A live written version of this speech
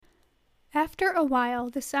After a while,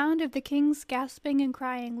 the sound of the king's gasping and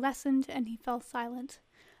crying lessened, and he fell silent.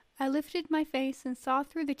 I lifted my face and saw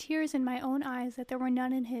through the tears in my own eyes that there were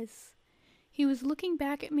none in his. He was looking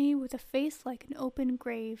back at me with a face like an open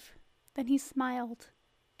grave. Then he smiled,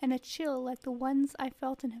 and a chill like the ones I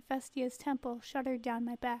felt in Hephaestia's temple shuddered down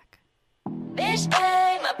my back. Bitch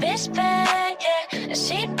bang, my bitch bang, yeah.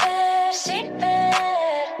 She bad, she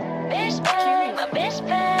bad. Bitch bang, my bitch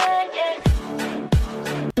bang, yeah.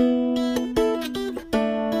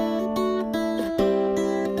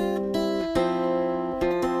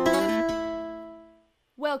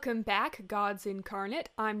 Welcome back, Gods Incarnate.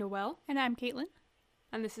 I'm Noelle. And I'm Caitlin.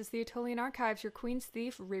 And this is the Aetolian Archives, your Queen's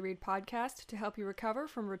Thief reread podcast to help you recover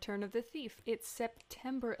from Return of the Thief. It's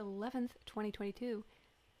September 11th, 2022.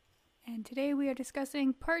 And today we are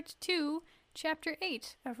discussing Part 2, Chapter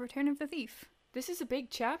 8 of Return of the Thief. This is a big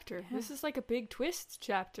chapter. Yeah. This is like a big twist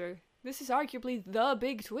chapter. This is arguably the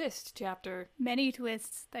big twist chapter. Many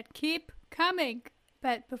twists that keep coming.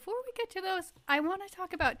 But before we get to those, I want to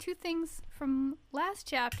talk about two things from last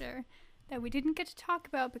chapter that we didn't get to talk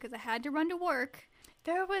about because I had to run to work.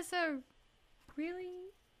 There was a really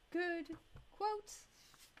good quote.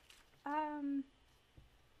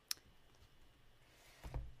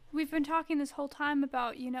 We've been talking this whole time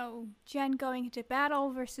about, Jen going into battle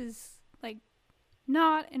versus,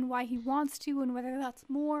 not, and why he wants to, and whether that's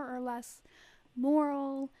more or less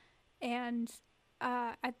moral. And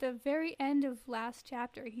at the very end of last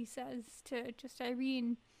chapter, he says to just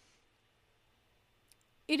Irene,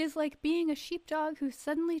 "It is like being a sheepdog who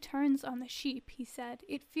suddenly turns on the sheep," he said.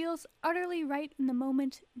 "It feels utterly right in the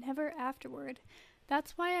moment, never afterward.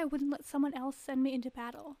 That's why I wouldn't let someone else send me into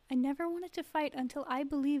battle. I never wanted to fight until I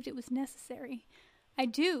believed it was necessary. I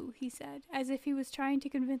do," he said, as if he was trying to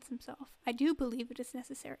convince himself. "I do believe it is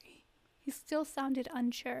necessary." He still sounded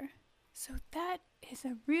unsure. So that is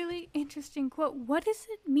a really interesting quote. What does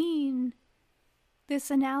it mean,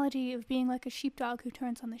 this analogy of being like a sheepdog who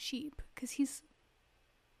turns on the sheep? Because he's,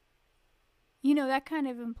 that kind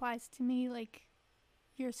of implies to me,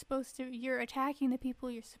 you're attacking the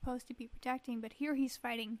people you're supposed to be protecting, but here he's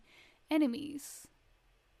fighting enemies.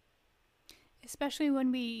 Especially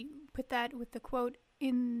when we put that with the quote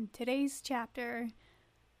in today's chapter,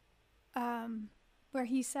 where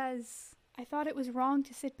he says, "I thought it was wrong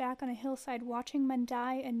to sit back on a hillside watching men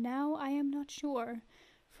die, and now I am not sure.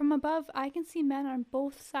 From above, I can see men on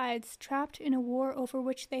both sides trapped in a war over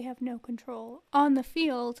which they have no control. On the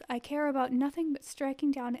field, I care about nothing but striking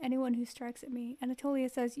down anyone who strikes at me." And Aetolia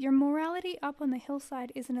says, "Your morality up on the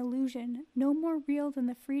hillside is an illusion, no more real than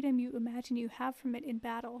the freedom you imagine you have from it in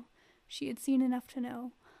battle." She had seen enough to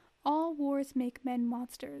know. "All wars make men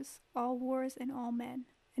monsters, all wars and all men."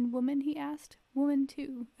 "And woman?" he asked. "Woman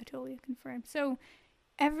too," Aetolia confirmed. So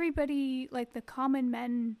everybody, like the common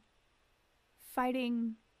men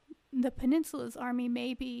fighting the Peninsula's army,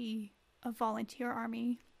 may be a volunteer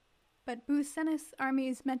army, but Busenna's army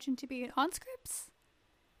is mentioned to be conscripts.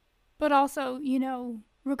 But also,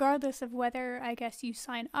 regardless of whether, I guess, you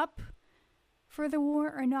sign up for the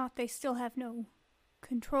war or not, they still have no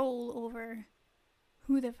control over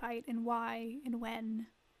who they fight and why and when.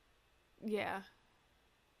 Yeah.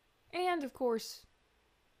 And, of course,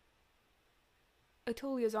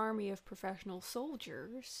 Aetolia's army of professional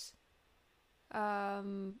soldiers,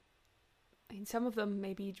 some of them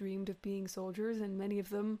maybe dreamed of being soldiers, and many of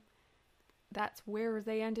them, that's where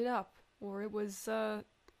they ended up, or it was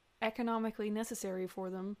economically necessary for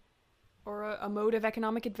them, or a mode of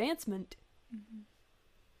economic advancement. Mm-hmm.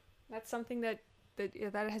 That's something that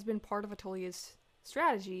has been part of Aetolia's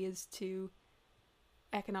strategy, is to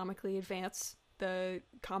economically advance the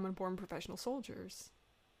common-born professional soldiers.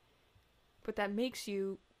 But that makes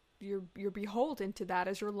you're beholden to that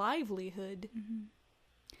as your livelihood. Mm-hmm.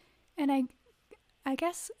 And I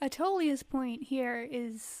guess Aetolia's point here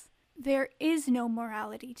is there is no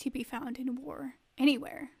morality to be found in war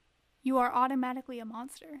anywhere. You are automatically a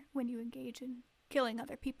monster when you engage in killing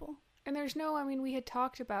other people. And there's we had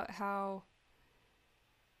talked about how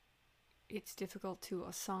it's difficult to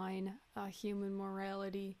assign a human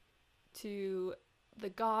morality to the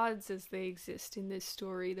gods as they exist in this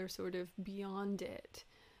story. They're sort of beyond it.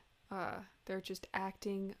 They're just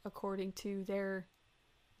acting according to their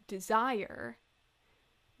desire,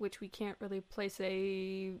 which we can't really place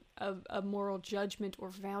a moral judgment or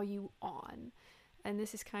value on. And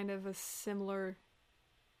this is kind of a similar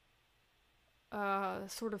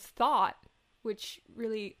sort of thought, which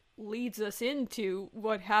really leads us into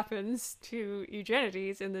what happens to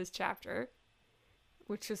Eugenides in this chapter,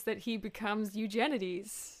 which is that he becomes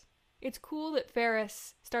Eugenides. It's cool that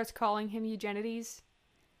Ferris starts calling him Eugenides.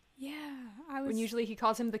 Yeah, I was... When usually he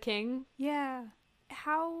calls him the king. Yeah.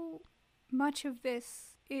 How much of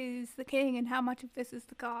this is the king and how much of this is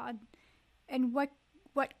the god? And what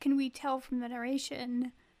can we tell from the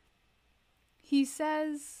narration? He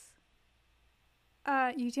says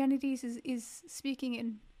Eugenides is speaking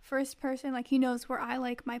in first person, like he knows where I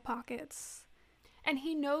like my pockets. And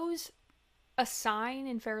he knows a sign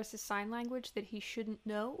in Ferris's sign language that he shouldn't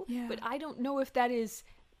know. Yeah. But I don't know if that is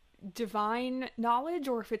divine knowledge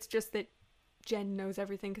or if it's just that Jen knows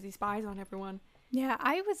everything because he spies on everyone. Yeah,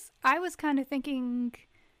 I was kind of thinking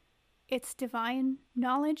it's divine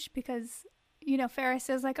knowledge because, you know, Ferris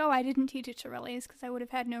says like, oh, I didn't teach it to Aurelius because I would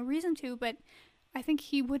have had no reason to, but I think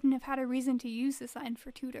he wouldn't have had a reason to use the sign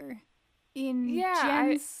for tutor in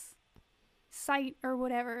Jen's sight or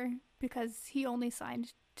whatever because he only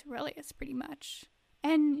signed to Aurelius pretty much.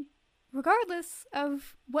 And regardless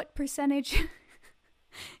of what percentage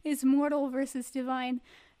is mortal versus divine,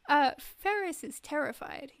 Ferris is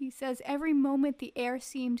terrified. He says every moment the air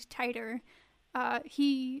seemed tighter.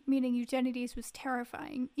 He, meaning Eugenides, was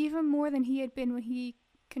terrifying, even more than he had been when he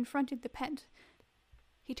confronted the Pent.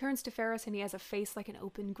 He turns to Ferris and he has a face like an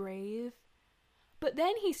open grave. But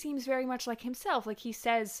then he seems very much like himself. Like he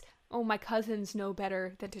says, oh, my cousins know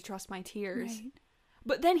better than to trust my tears. Right.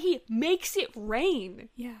 But then he makes it rain.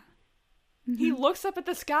 Yeah. He looks up at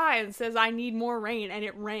the sky and says, I need more rain, and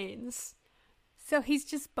it rains. So he's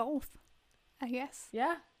just both, I guess.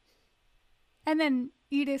 Yeah. And then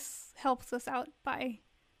Oedipus helps us out by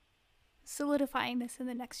solidifying this in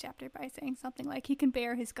the next chapter by saying something like he can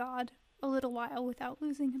bear his god a little while without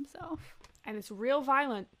losing himself. And it's real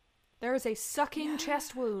violent. There is a sucking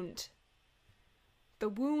chest wound. The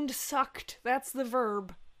wound sucked. That's the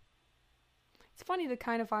verb. It's funny the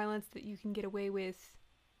kind of violence that you can get away with.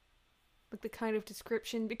 Like the kind of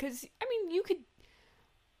description. Because, I mean, you could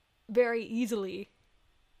very easily,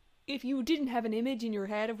 if you didn't have an image in your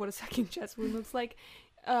head of what a sucking chest wound looks like,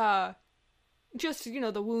 just, you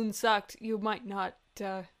know, the wound sucked, you might not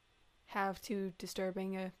have too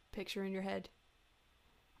disturbing a picture in your head.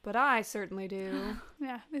 But I certainly do.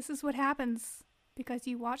 Yeah, this is what happens because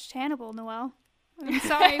you watched Hannibal, Noelle. I'm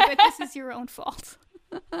sorry, but this is your own fault.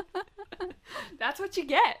 That's what you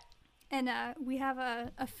get. And we have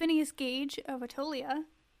a Phineas Gage of Aetolia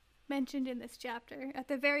mentioned in this chapter. At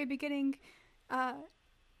the very beginning,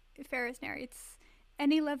 Ferris narrates,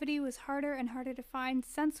 any levity was harder and harder to find,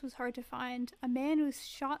 sense was hard to find. A man was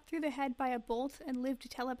shot through the head by a bolt and lived to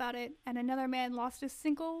tell about it, and another man lost a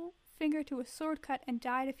single finger to a sword cut and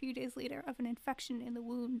died a few days later of an infection in the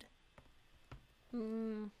wound.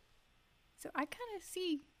 So I kind of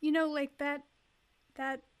see, you know, like that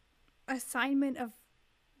assignment of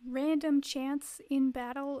random chance in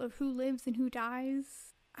battle of who lives and who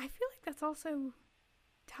dies. I feel like that's also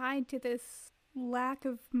tied to this lack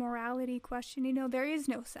of morality question. You know, there is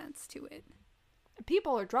no sense to it.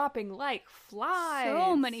 People are dropping like flies.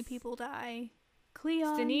 So many people die.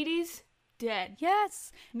 Cleon. Stenides, dead.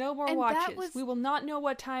 Yes. No more And watches. We will not know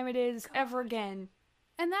what time it is ever again.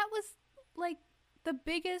 And that was like the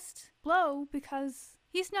biggest blow because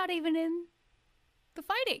he's not even in the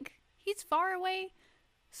fighting. He's far away,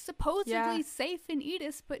 supposedly safe in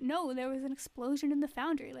Oedipus, but no, there was an explosion in the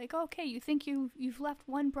foundry. Like, okay, you think you've left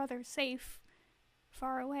one brother safe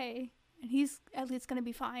far away, and he's at least going to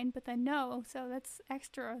be fine, but then no, so that's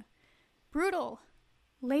extra brutal.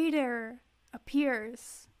 Later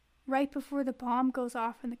appears right before the bomb goes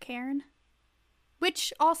off in the cairn,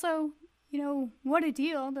 which also, you know, what a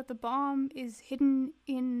deal that the bomb is hidden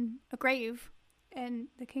in a grave. And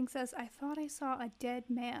the king says, I thought I saw a dead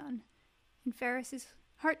man. And Ferris's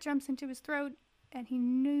heart jumps into his throat, and he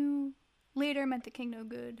knew later meant the king no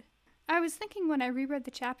good. I was thinking when I reread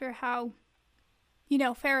the chapter how, you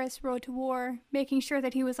know, Ferris rode to war, making sure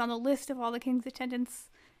that he was on the list of all the king's attendants,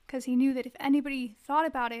 because he knew that if anybody thought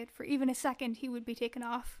about it for even a second, he would be taken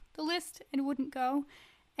off the list and wouldn't go.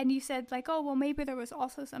 And you said, like, oh, well, maybe there was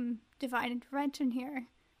also some divine intervention here,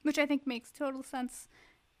 which I think makes total sense.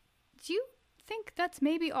 Do you think that's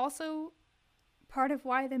maybe also part of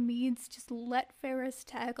why the Medes just let Ferris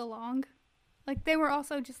tag along? Like, they were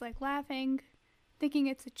also just, like, laughing, thinking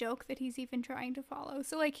it's a joke that he's even trying to follow.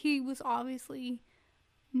 So, like, he was obviously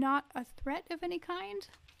not a threat of any kind.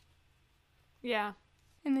 Yeah.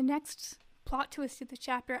 In the next plot twist of the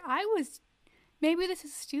chapter, maybe this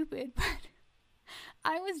is stupid, but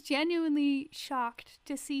I was genuinely shocked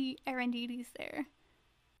to see Erandides there.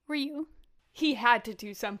 Were you? He had to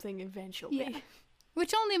do something eventually. Yeah.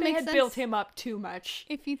 Which only They makes had sense built him up too much.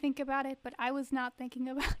 if you think about it, but I was not thinking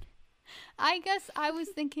about it. I guess I was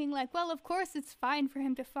thinking, like, well, of course it's fine for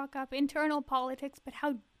him to fuck up internal politics, but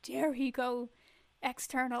how dare he go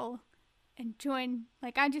external and join.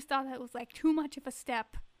 Like, I just thought that was like too much of a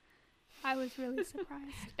step. I was really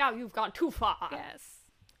surprised. Now you've gone too far. Yes.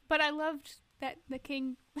 But I loved that the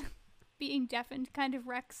king being deafened kind of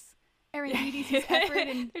wrecks Erandides' effort.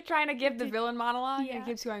 And they're trying to give the villain monologue, and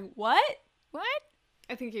he keeps going, what? What?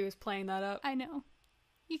 I think he was playing that up. I know.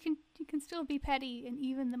 You can still be petty in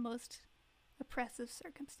even the most oppressive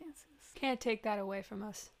circumstances. Can't take that away from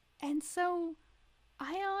us. And so,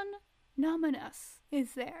 Ion Nominus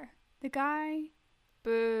is there. The guy...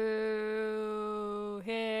 Boo,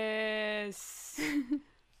 hiss.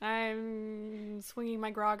 I'm swinging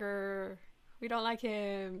my grogger. We don't like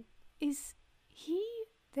him. Is he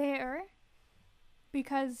there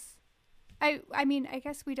because... I mean, I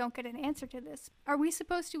guess we don't get an answer to this. Are we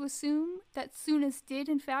supposed to assume that Sunas did,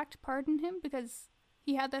 in fact, pardon him because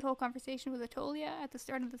he had that whole conversation with Atolia at the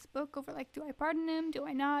start of this book over, like, do I pardon him, do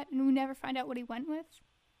I not? And we never find out what he went with?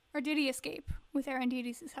 Or did he escape with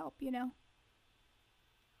Erandides' help, you know?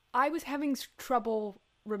 I was having trouble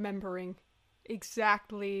remembering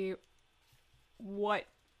exactly what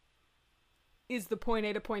is the point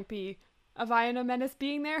A to point B of Ionomenes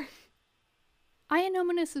being there.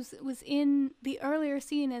 Ionomenes was in the earlier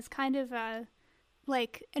scene as kind of a,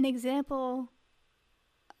 like, an example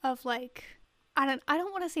of, like, I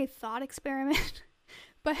don't want to say thought experiment,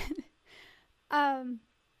 but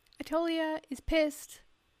Atolia is pissed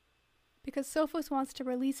because Sophos wants to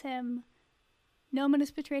release him.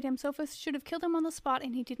 Nominus betrayed him. Sophos should have killed him on the spot,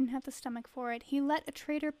 and he didn't have the stomach for it. He let a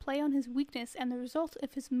traitor play on his weakness, and the result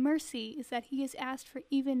of his mercy is that he has asked for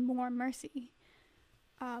even more mercy.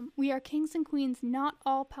 We are kings and queens, not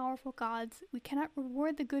all powerful gods. We cannot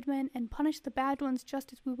reward the good men and punish the bad ones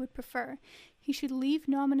just as we would prefer. He should leave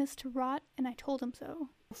Nominus to rot, and I told him so.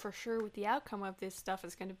 For sure what the outcome of this stuff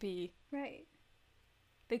is going to be. Right.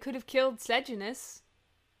 They could have killed Sejanus,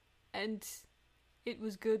 and it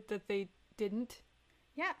was good that they didn't.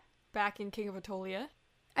 Yeah. Back in King of Atolia.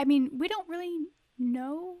 I mean, we don't really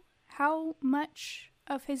know how much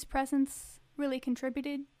of his presence really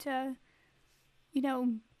contributed to, you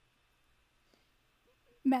know,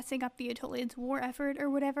 messing up the Atolians' war effort or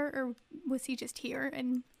whatever, or was he just here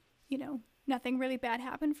and, you know, nothing really bad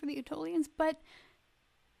happened for the Atolians? But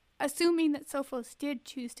assuming that Sophos did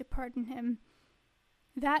choose to pardon him,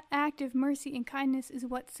 that act of mercy and kindness is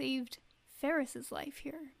what saved Ferris's life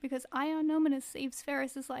here, because Ion Nominus saves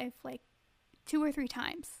Ferris's life like 2 or 3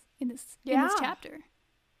 times in this chapter,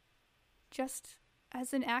 just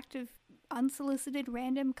as an act of unsolicited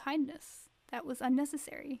random kindness that was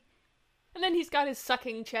unnecessary. And then he's got his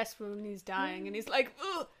sucking chest wound and he's dying, and he's like,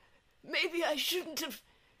 "Ugh, maybe I shouldn't have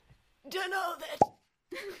done all that."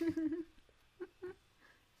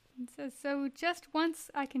 It says, so just once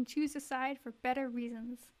I can choose a side for better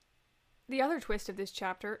reasons. The other twist of this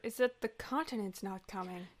chapter is that the continent's not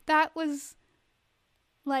coming. That was,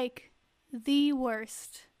 like, the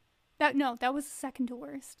worst. That was the second to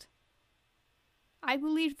worst. I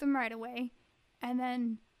believed them right away, and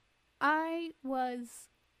then I was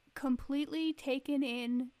completely taken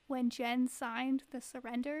in when Jen signed the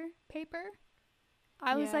surrender paper.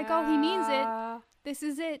 I was like, oh, he means it. This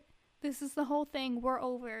is it. This is the whole thing. We're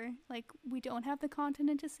over. Like, we don't have the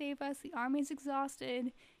continent to save us. The army's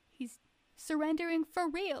exhausted. He's surrendering for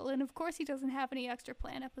real. And of course he doesn't have any extra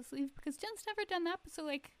plan up his sleeve because Jen's never done that. So,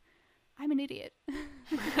 like, I'm an idiot.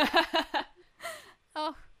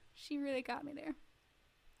 Oh, she really got me there.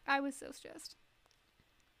 I was so stressed.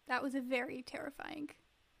 That was a very terrifying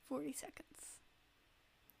 40 seconds.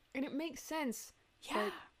 And it makes sense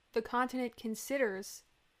that the continent considers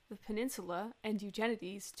the peninsula and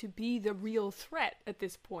Eugenides to be the real threat at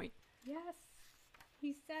this point. Yes.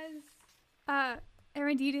 He says,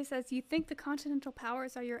 Erandides says, you think the continental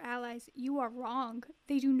powers are your allies. You are wrong.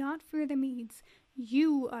 They do not fear the Medes.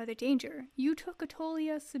 You are the danger. You took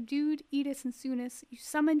Atolia, subdued Etus and Sunas. You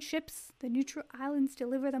summoned ships. The neutral islands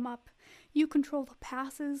deliver them up. You control the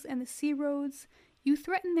passes and the sea roads. You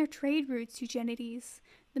threaten their trade routes, Eugenides.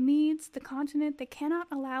 The Medes, the continent, they cannot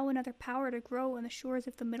allow another power to grow on the shores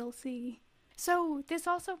of the Middle Sea. So this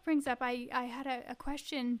also brings up, I had a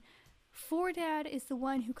question. Fordad is the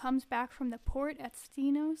one who comes back from the port at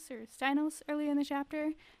Stynos earlier in the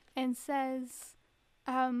chapter and says,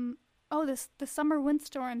 the summer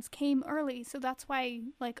windstorms came early, so that's why,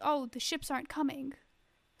 like, the ships aren't coming.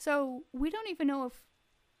 So we don't even know if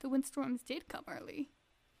the windstorms did come early.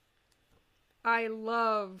 I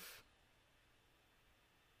love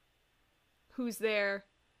who's there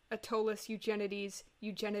Atolus Eugenides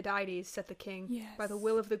Eugenidides, said the king. Yes. By the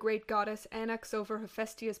will of the great goddess, annex over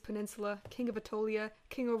Hephaestia's peninsula, king of Aetolia,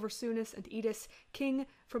 king over Sunis and Edis, king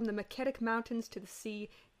from the Maketic mountains to the sea,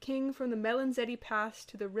 king from the Melanzedi pass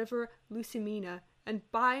to the river Lucimina, and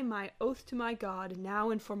by my oath to my god, now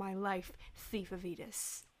and for my life, thief of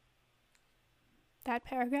Edis. That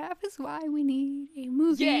paragraph is why we need a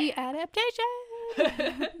movie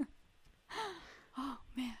adaptation. Oh,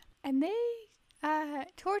 man. And they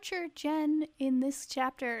torture Jen in this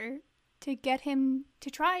chapter to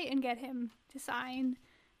try and get him to sign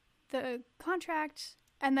the contract.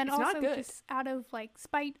 And then It's not also good. just out of like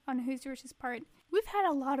spite on Hoosrush's part. We've had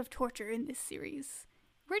a lot of torture in this series.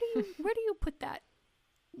 Where do you put that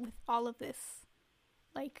with all of this?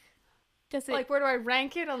 Like, does it... Like, where do I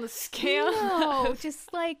rank it on the scale? No,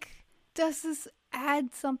 just like, does this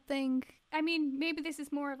add something? I mean, maybe this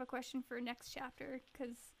is more of a question for next chapter,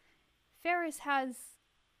 because Ferris has,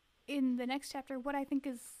 in the next chapter, what I think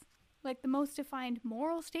is like the most defined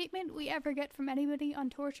moral statement we ever get from anybody on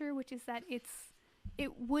torture, which is that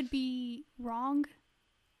it would be wrong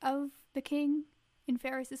of the king, in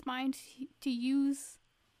Ferris's mind, to use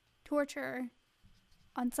torture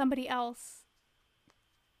on somebody else,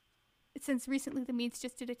 since recently the Medes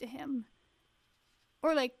just did it to him.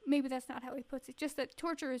 Or, like, maybe that's not how he puts it, just that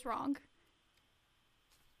torture is wrong.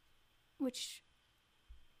 Which,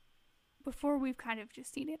 before we've kind of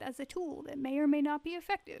just seen it as a tool that may or may not be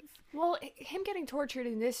effective. Well, him getting tortured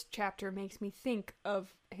in this chapter makes me think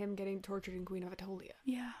of him getting tortured in Queen of Aetolia.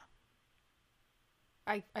 Yeah.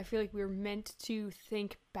 I feel like we're meant to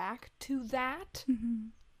think back to that. Mm-hmm.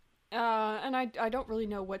 And I don't really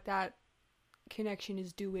know what that connection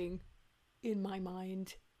is doing in my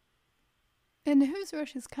mind. And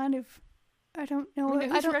Hoosrush is kind of, I don't know. I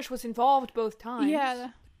mean, Hoosrush was involved both times. Yeah.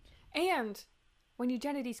 And when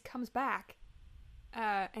Eugenides comes back,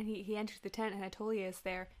 and he enters the tent and Aetolia is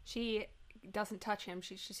there, she doesn't touch him.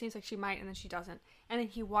 She seems like she might, and then she doesn't. And then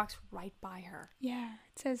he walks right by her. Yeah,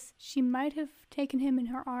 it says she might have taken him in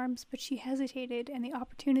her arms, but she hesitated and the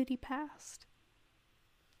opportunity passed.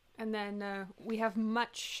 And then we have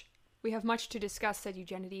much to discuss, said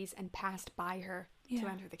Eugenides, and passed by her to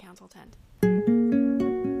enter the council tent.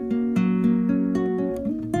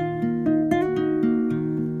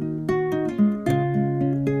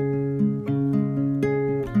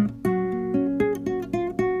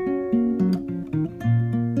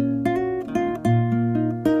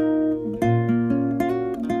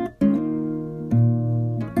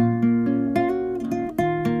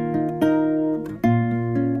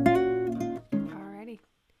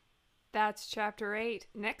 That's chapter 8.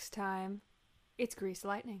 Next time, it's Grease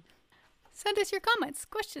Lightning. Send us your comments,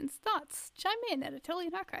 questions, thoughts. Chime in at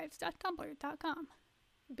AtolianArchives.tumblr.com.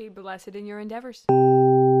 Be blessed in your endeavors. Thank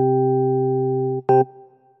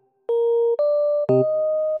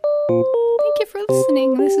you for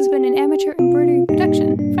listening. This has been an amateur embroidery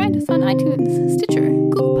production. Find us on iTunes, Stitcher,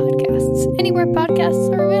 Google Podcasts, anywhere podcasts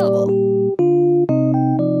are available.